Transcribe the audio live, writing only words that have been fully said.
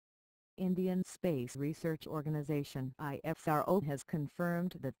Indian Space Research Organisation (ISRO) has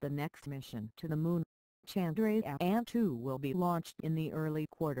confirmed that the next mission to the Moon, Chandrayaan-2, will be launched in the early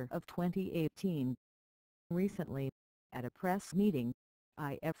quarter of 2018. Recently, at a press meeting,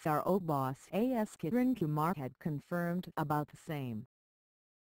 ISRO boss AS Kiran Kumar had confirmed about the same.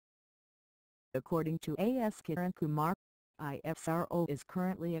 According to AS Kiran Kumar, ISRO is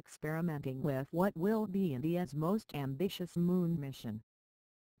currently experimenting with what will be India's most ambitious moon mission.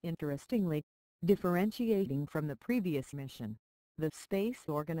 Interestingly, differentiating from the previous mission, the space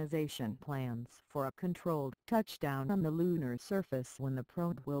organization plans for a controlled touchdown on the lunar surface when the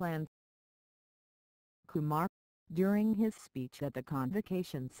probe will land. Kumar, during his speech at the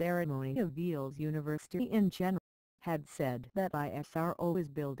convocation ceremony of Vels University in Chennai, had said that ISRO is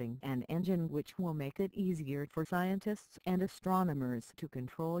building an engine which will make it easier for scientists and astronomers to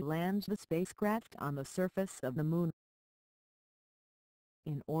control and land the spacecraft on the surface of the Moon.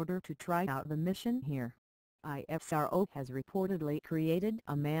 In order to try out the mission here, ISRO has reportedly created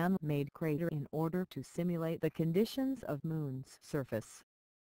a man-made crater in order to simulate the conditions of Moon's surface.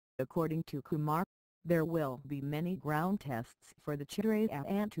 According to Kumar, there will be many ground tests for the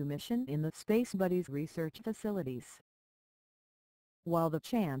Chandrayaan-2 mission in the Space Buddies research facilities. While the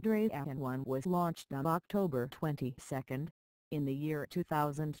Chandrayaan-1 was launched on October 22, in the year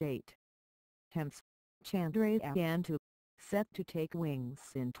 2008. Hence, Chandrayaan-2, set to take wings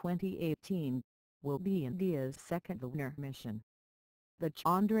in 2018, will be India's second lunar mission. The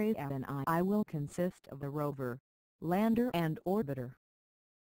Chandrayaan-I will consist of a rover, lander and orbiter.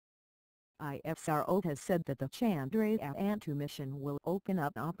 ISRO has said that the Chandrayaan-2 mission will open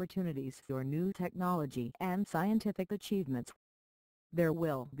up opportunities for new technology and scientific achievements. There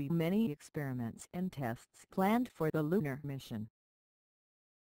will be many experiments and tests planned for the lunar mission.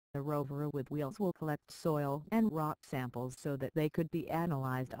 The rover with wheels will collect soil and rock samples so that they could be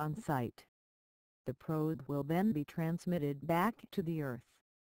analyzed on site. The probe will then be transmitted back to the Earth.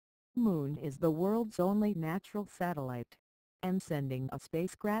 Moon is the world's only natural satellite, and sending a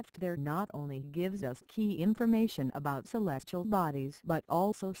spacecraft there not only gives us key information about celestial bodies but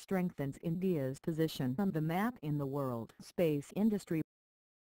also strengthens India's position on the map in the world space industry.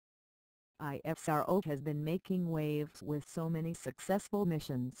 ISRO has been making waves with so many successful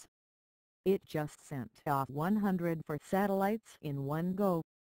missions. It just sent off 104 satellites in one go,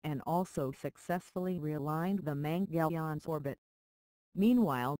 and also successfully realigned the Mangalyon's orbit.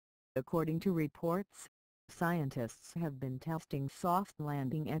 Meanwhile, according to reports, scientists have been testing soft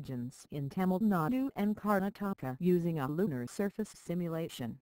landing engines in Tamil Nadu and Karnataka using a lunar surface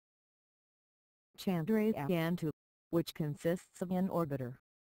simulation. Chandrayaan-2, which consists of an orbiter,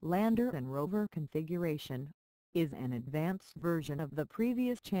 lander and rover configuration, is an advanced version of the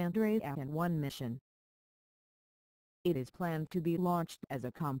previous Chandrayaan-1 mission. It is planned to be launched as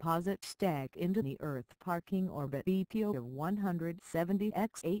a composite stack into the Earth parking orbit BPO of 170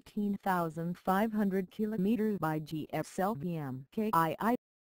 x 18,500 km by GSLV-MKII.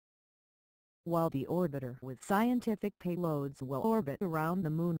 While the orbiter with scientific payloads will orbit around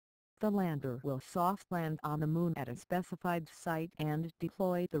the Moon, the lander will soft land on the Moon at a specified site and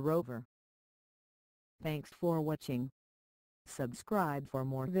deploy the rover. Thanks for watching. Subscribe for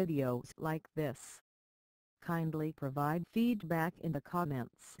more videos like this. Kindly provide feedback in the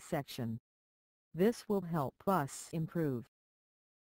comments section. This will help us improve.